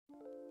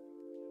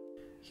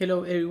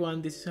Hello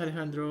everyone, this is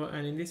Alejandro,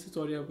 and in this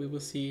tutorial we will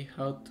see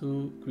how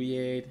to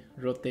create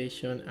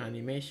rotation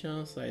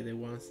animations like the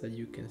ones that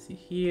you can see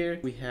here.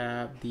 We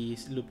have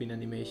this looping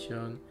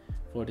animation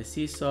for the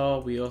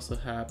seesaw, we also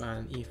have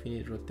an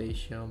infinite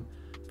rotation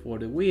for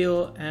the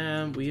wheel,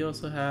 and we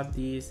also have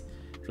this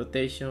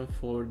rotation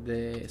for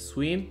the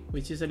swim,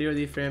 which is a little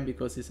different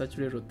because it's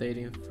actually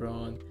rotating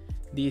from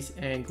this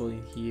angle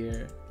in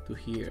here to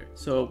here.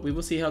 So we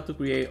will see how to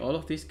create all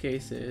of these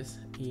cases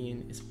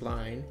in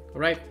Spline.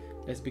 Alright,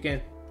 let's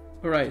begin.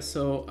 Alright,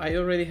 so I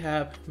already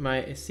have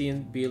my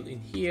scene built in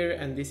here,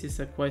 and this is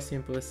a quite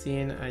simple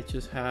scene. I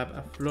just have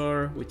a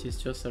floor which is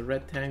just a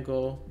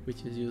rectangle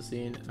which is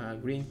using a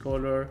green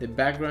color. The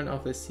background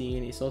of the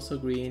scene is also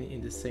green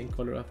in the same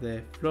color of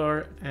the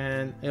floor,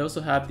 and I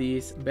also have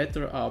this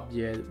vector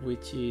object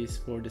which is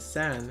for the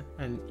sand,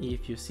 and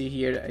if you see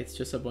here it's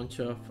just a bunch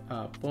of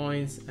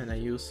points, and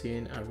I'm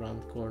using a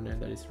round corner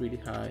that is really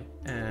high,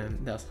 and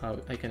that's how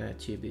I can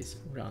achieve this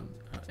round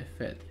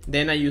effect.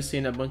 Then I'm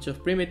using a bunch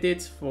of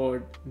primitives for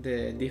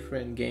the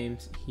different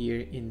games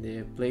here in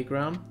the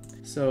playground.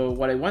 So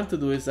what I want to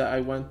do is that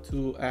I want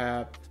to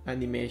add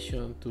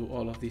animation to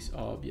all of these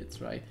objects,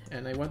 right?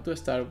 And I want to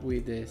start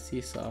with the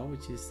seesaw,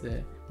 which is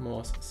the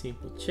most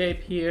simple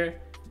shape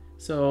here.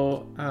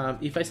 So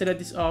if I select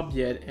this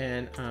object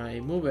and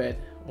I move it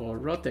or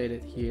rotate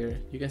it here,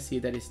 you can see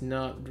that it's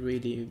not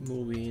really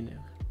moving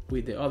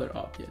with the other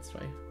objects,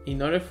 right?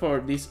 In order for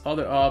these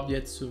other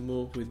objects to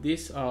move with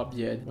this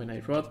object, when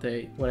I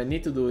rotate, what I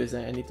need to do is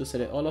I need to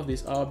select all of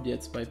these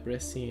objects by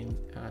pressing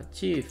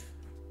Shift,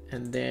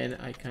 and then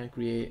I can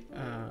create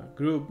a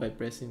group by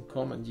pressing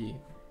Command G.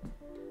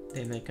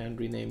 Then I can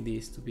rename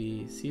this to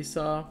be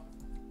Seesaw.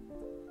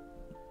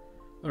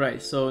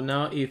 Alright, so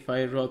now if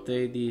I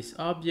rotate this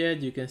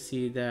object, you can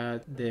see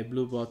that the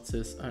blue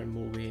boxes are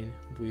moving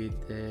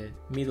with the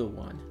middle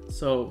one.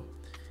 So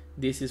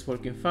this is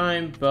working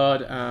fine,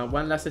 but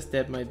one last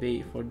step might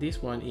be for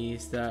this one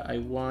is that I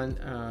want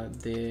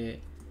the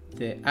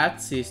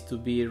axis to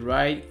be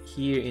right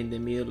here in the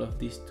middle of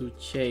these two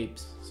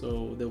shapes.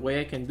 So the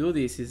way I can do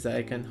this is that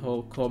I can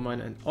hold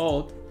Command and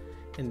Alt,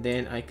 and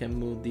then I can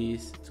move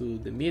this to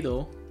the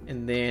middle,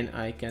 and then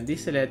I can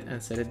deselect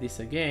and select this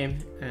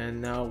again,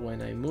 and now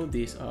when I move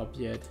this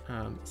object,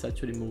 it's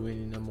actually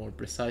moving in a more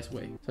precise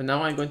way. So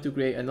now I'm going to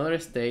create another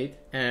state,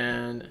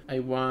 and I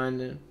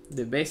want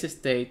the base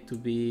state to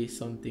be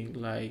something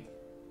like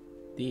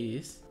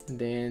this, and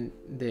then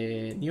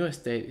the new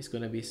state is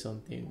going to be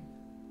something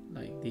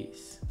like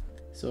this.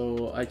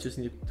 So I just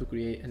need to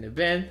create an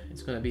event.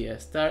 It's going to be a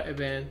start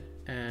event,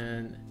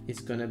 and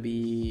it's going to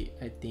be,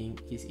 I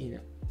think it's in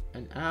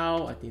and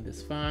out. I think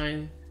that's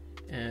fine.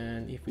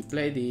 And if we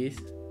play this,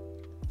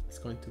 it's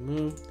going to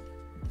move,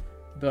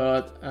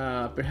 but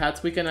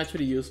perhaps we can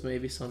actually use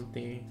maybe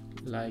something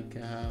like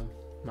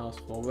mouse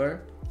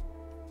hover,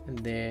 and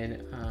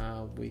then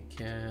we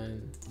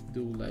can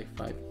do like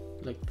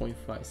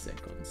 0.5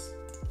 seconds.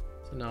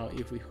 So now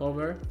if we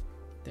hover,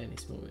 then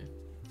it's moving.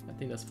 I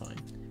think that's fine.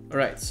 All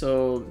right,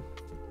 so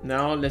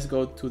now let's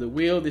go to the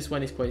wheel. This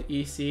one is quite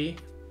easy.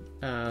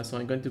 So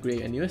I'm going to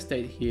create a new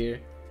state here,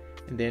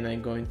 and then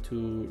I'm going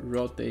to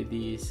rotate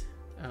this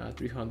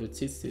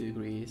 360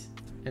 degrees,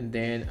 and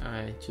then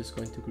I'm just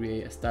going to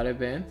create a start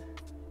event,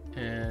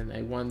 and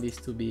I want this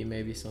to be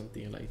maybe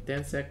something like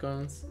 10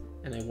 seconds,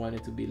 and I want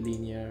it to be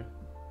linear,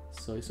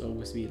 so it's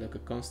always be like a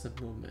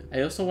constant movement.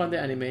 I also want the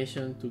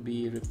animation to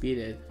be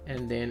repeated,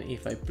 and then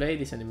if I play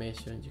this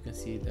animation, you can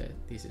see that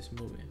this is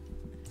moving.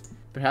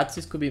 Perhaps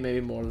this could be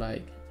maybe more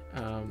like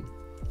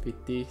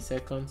 50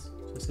 seconds,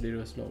 so it's a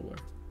little slower.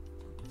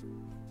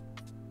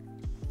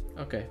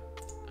 Okay,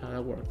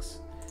 that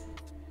works.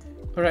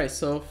 Alright,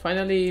 so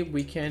finally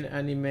we can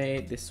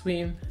animate the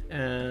swim,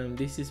 and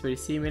this is very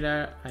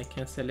similar. I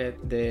can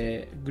select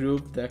the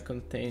group that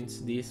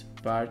contains this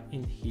part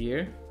in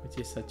here, which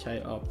is a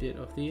child object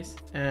of this.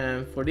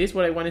 And for this,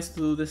 what I want is to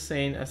do the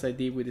same as I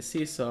did with the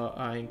seesaw.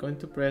 I'm going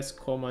to press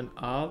Command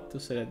Alt to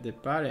select the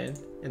parent,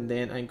 and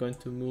then I'm going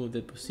to move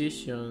the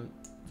position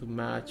to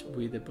match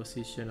with the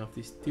position of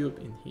this tube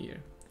in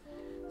here.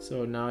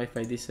 So now if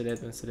I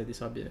deselect and select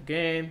this object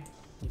again,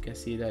 you can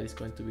see that it's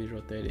going to be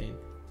rotating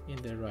in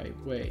the right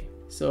way.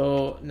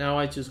 So now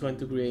I'm just going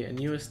to create a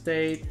new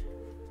state,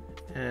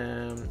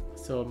 and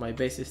so my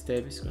base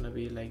state is going to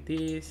be like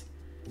this,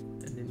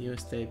 and the new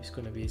state is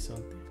going to be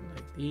something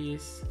like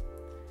this.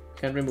 We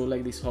can remove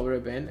like this hover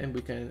event, and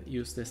we can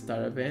use the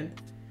start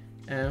event.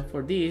 And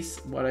for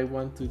this, what I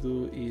want to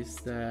do is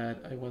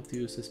that I want to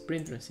use a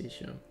sprint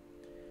transition,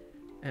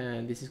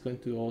 and this is going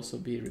to also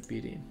be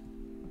repeating.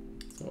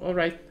 So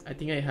alright, I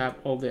think I have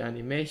all the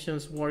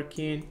animations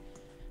working,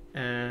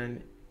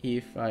 and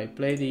if I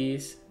play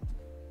this,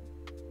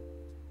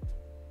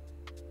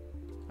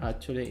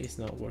 actually it's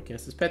not working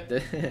as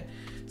expected.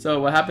 So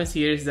what happens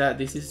here is that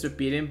this is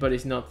repeating, but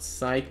it's not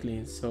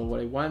cycling. So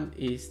what I want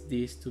is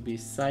this to be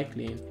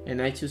cycling,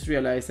 and I just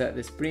realized that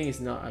the spring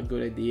is not a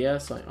good idea,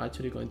 so I'm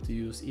actually going to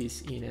use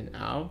ease in and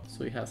out,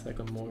 so it has like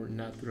a more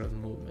natural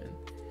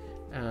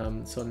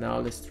movement. So now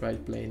let's try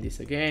playing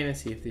this again and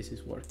see if this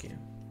is working.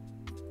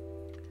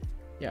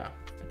 yeah,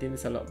 I think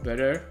it's a lot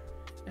better.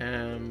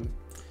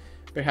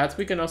 Perhaps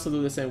we can also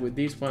do the same with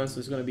this one. So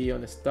it's going to be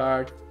on the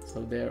start,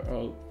 so they're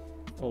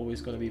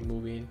always going to be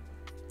moving,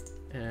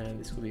 and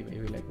this will be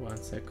maybe like 1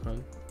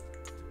 second.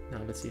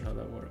 Now let's see how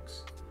that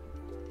works.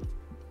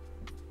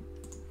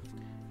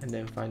 And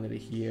then finally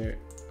here,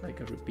 like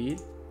a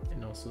repeat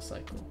and also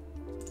cycle.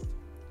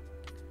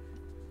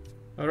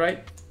 All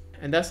right,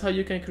 and that's how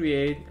you can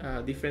create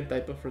different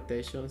type of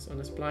rotations on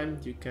a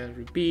spline. You can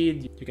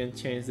repeat, you can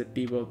change the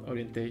pivot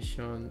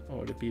orientation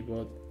or the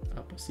pivot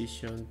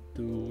position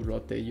to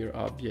rotate your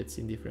objects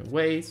in different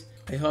ways.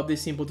 I hope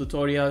this simple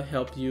tutorial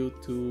helped you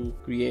to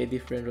create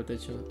different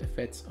rotation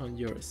effects on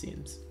your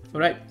scenes. All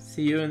right,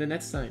 see you in the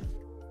next time.